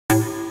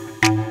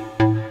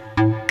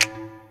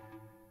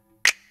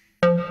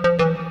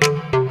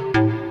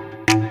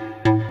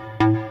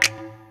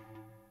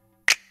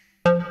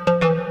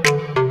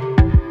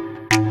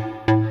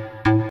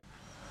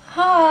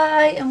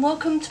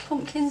welcome to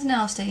Pumpkin's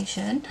Nail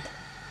Station.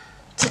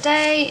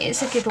 Today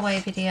it's a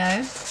giveaway video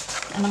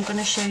and I'm going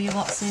to show you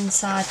what's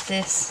inside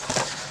this.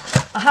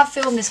 I have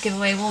filmed this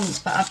giveaway once,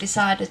 but I've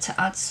decided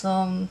to add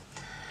some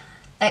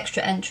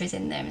extra entries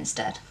in there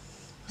instead,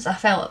 because I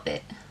felt a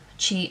bit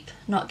cheap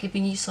not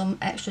giving you some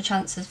extra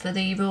chances for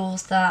the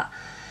rules that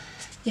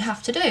you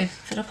have to do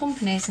for the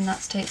companies and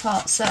that to take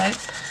part. So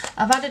I've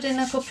added in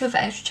a couple of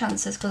extra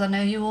chances because I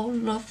know you all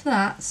love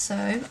that,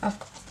 so I've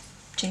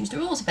changed the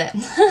rules a bit.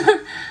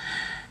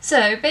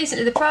 So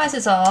basically the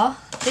prizes are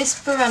this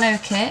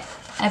Burano kit.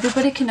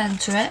 Everybody can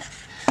enter it.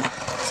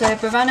 So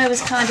Burano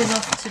was kind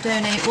enough to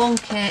donate one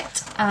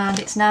kit and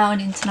it's now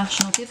an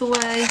international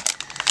giveaway.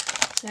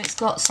 So it's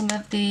got some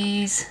of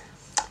these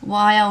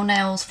YL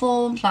nails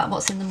forms like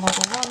what's in the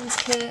Model 1s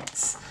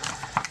kits.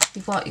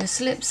 You've got your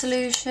slip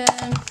solution,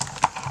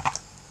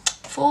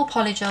 4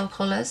 polygel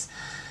colours.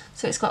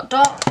 So it's got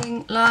dark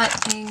pink, light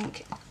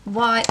pink,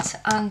 white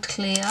and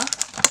clear.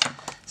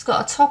 It's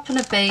got a top and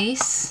a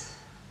base,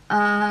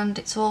 and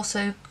it's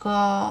also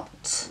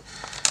got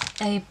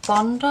a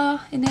bonder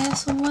in here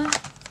somewhere.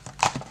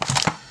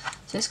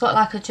 So it's got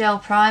like a gel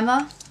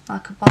primer,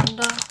 like a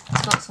bonder.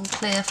 It's got some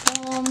clear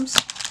forms,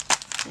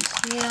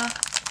 it's here,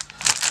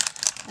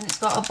 and it's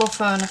got a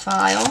buffer and a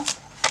file.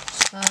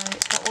 So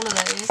it's got all of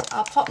those.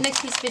 I'll pop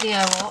Nikki's video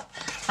up,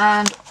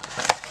 and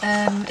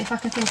if I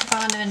can think of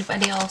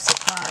anybody else that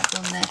might have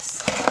done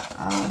this,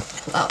 I'll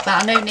put that up.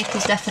 But I know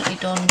Nikki's definitely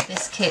done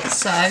this kit,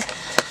 so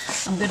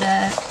I'm going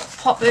to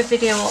pop her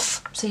video up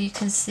so you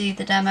can see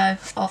the demo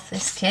of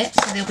this kit.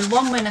 So there'll be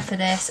one winner for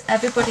this.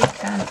 Everybody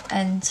can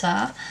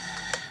enter.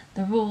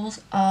 The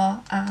rules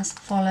are as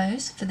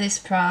follows for this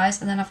prize,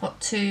 and then I've got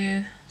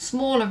 2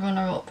 smaller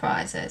runner-up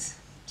prizes.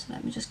 So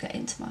let me just get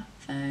into my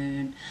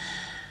phone.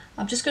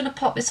 I'm just going to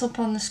pop this up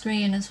on the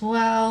screen as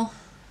well,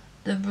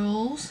 the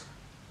rules.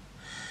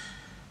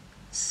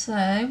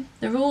 So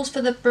the rules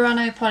for the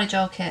Burano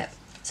Polygel kit.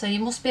 So you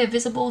must be a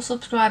visible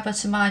subscriber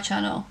to my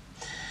channel.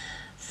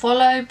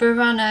 Follow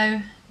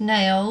Burano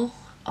Nail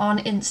on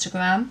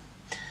Instagram.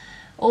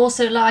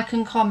 Also like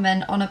and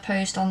comment on a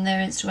post on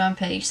their Instagram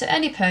page. So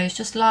any post,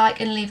 just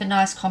like and leave a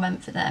nice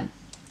comment for them.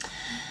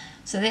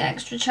 So the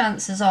extra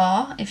chances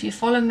are, if you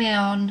follow me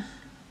on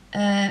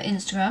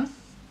Instagram,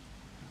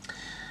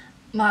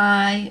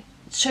 my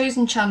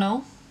chosen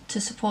channel to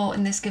support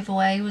in this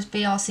giveaway was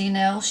BRC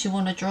Nails. She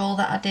won a draw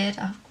that I did.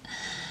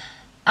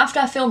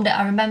 After I filmed it,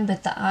 I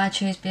remembered that I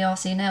chose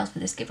BRC Nails for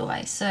this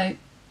giveaway. So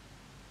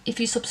if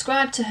you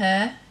subscribe to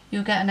her,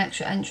 you'll get an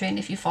extra entry, and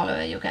if you follow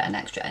her, you'll get an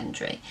extra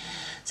entry.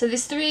 So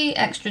there's 3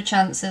 extra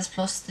chances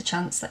plus the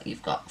chance that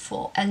you've got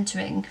for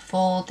entering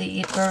for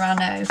the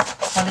Burano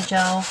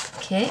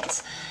Polygel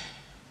kit.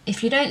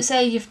 If you don't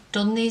say you've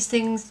done these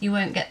things, you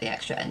won't get the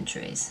extra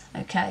entries,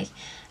 okay?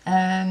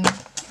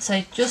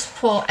 So just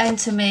put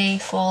enter me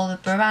for the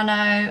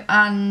Burano,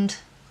 and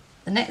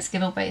the next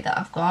giveaway that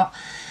I've got,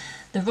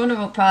 the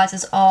runner-up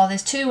prizes are,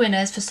 there's 2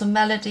 winners for some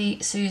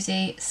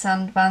MELODYSUSIE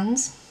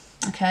sandbands,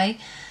 okay?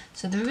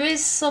 So there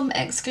is some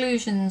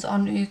exclusions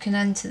on who can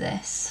enter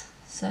this.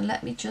 So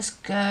let me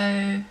just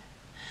go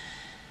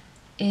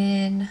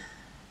in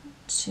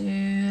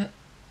to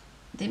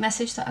the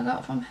message that I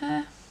got from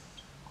her.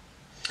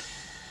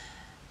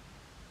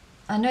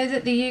 I know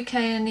that the UK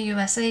and the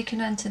USA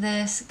can enter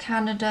this,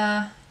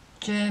 Canada,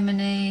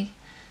 Germany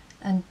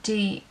and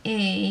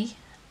DE,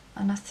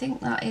 and I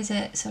think that is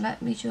it. So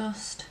let me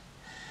just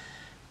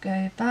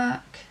go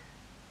back.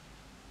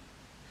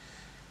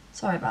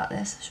 Sorry about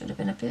this, I should have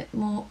been a bit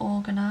more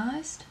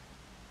organised.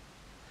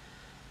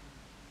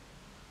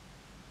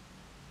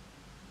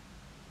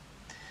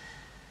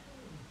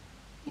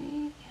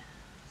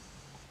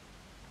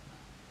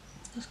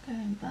 Just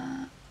going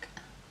back.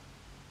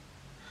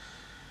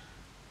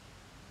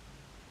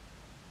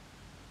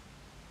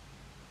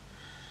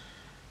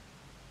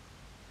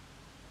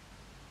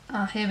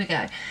 Here we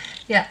go.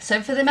 Yeah,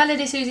 so for the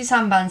MELODYSUSIE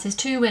sandbands, there's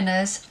 2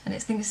 winners, and I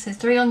think it says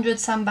 300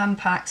 sandband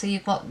pack. So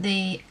you've got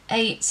the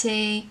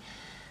 80,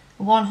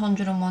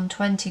 100 and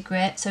 120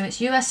 grit. So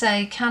it's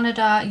USA,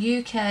 Canada,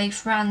 UK,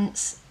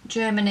 France,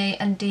 Germany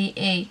and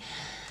DE.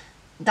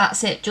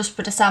 That's it, just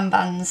for the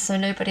sandbands. So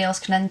nobody else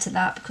can enter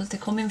that because they're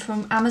coming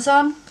from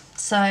Amazon.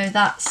 So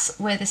that's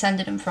where they're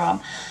sending them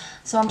from.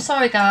 So I'm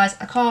sorry guys,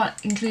 I can't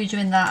include you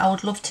in that. I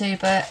would love to,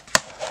 but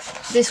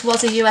this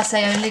was a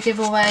USA only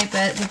giveaway,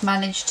 but they've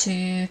managed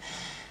to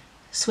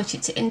switch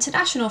it to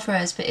international for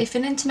us. But if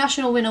an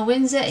international winner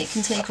wins it, it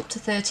can take up to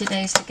 30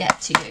 days to get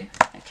to you,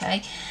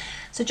 okay?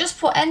 So just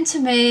put enter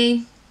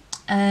me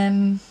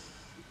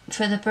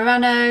for the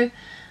Burano,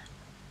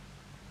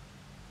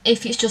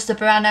 if it's just the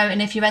Burano,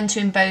 and if you're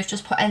entering both,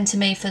 just put enter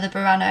me for the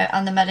Burano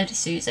and the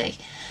MELODYSUSIE,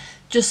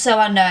 just so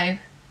I know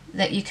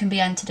that you can be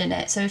entered in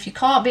it. So if you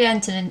can't be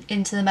entered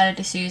into the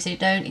MELODYSUSIE,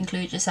 don't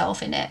include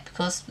yourself in it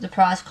because the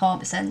prize can't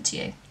be sent to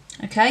you,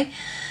 okay?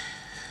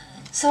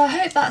 So I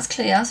hope that's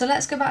clear. So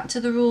let's go back to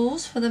the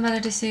rules for the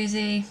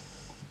MELODYSUSIE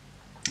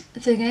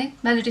thingy.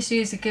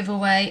 MELODYSUSIE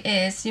giveaway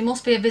is, you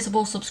must be a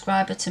visible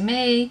subscriber to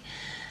me,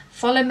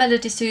 follow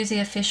MELODYSUSIE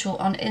official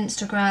on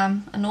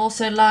Instagram, and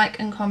also like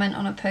and comment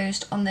on a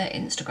post on their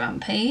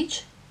Instagram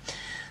page,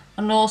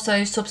 and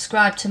also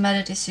subscribe to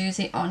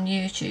MELODYSUSIE on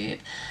YouTube.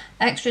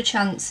 Extra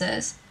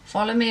chances.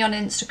 Follow me on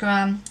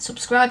Instagram,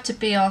 subscribe to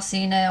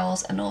BRC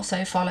Nails, and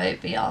also follow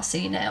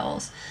BRC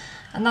Nails.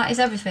 And that is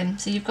everything.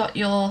 So you've got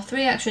your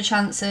 3 extra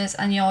chances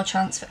and your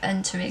chance for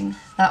entering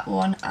that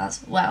one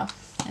as well.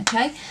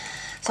 Okay,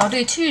 so I'll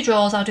do 2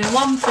 draws. I'll do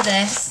one for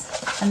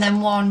this and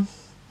then one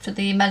for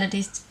the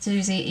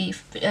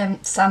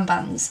MELODYSUSIE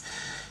sandbands.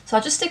 So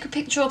I'll just stick a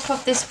picture up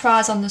of this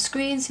prize on the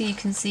screen so you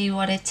can see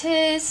what it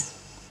is.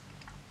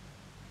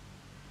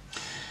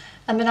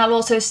 And then I'll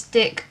also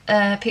stick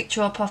a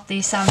picture up of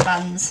the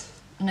sandbands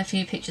and a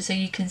few pictures so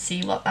you can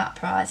see what that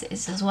prize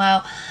is as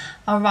well.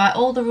 I'll write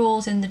all the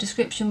rules in the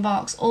description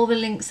box. All the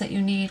links that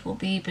you need will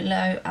be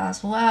below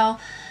as well.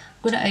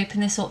 I'm going to open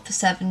this up for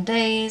 7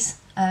 days.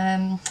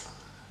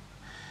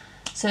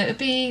 So it'll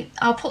be,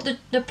 I'll put the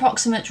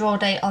approximate draw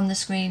date on the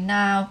screen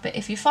now, but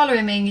if you're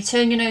following me and you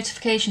turn your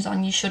notifications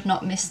on, you should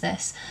not miss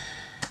this.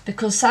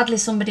 Because sadly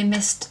somebody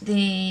missed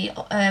the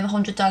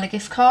 $100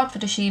 gift card for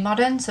the She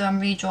Modern, so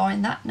I'm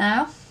redrawing that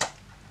now.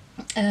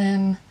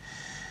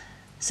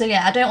 So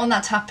yeah, I don't want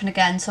that to happen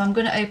again, so I'm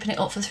going to open it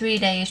up for 3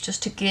 days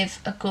just to give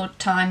a good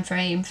time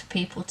frame for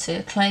people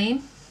to claim,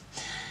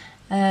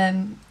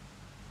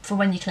 for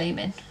when you're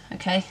claiming.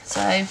 Okay,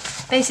 so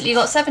basically you've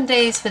got 7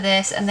 days for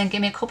this, and then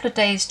give me a couple of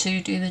days to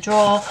do the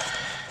draw,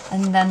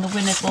 and then the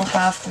winners will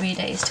have 3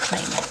 days to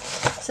claim it.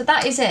 So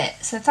that is it.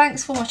 So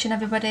thanks for watching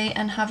everybody,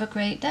 and have a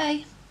great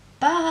day.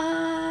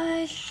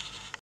 Bye.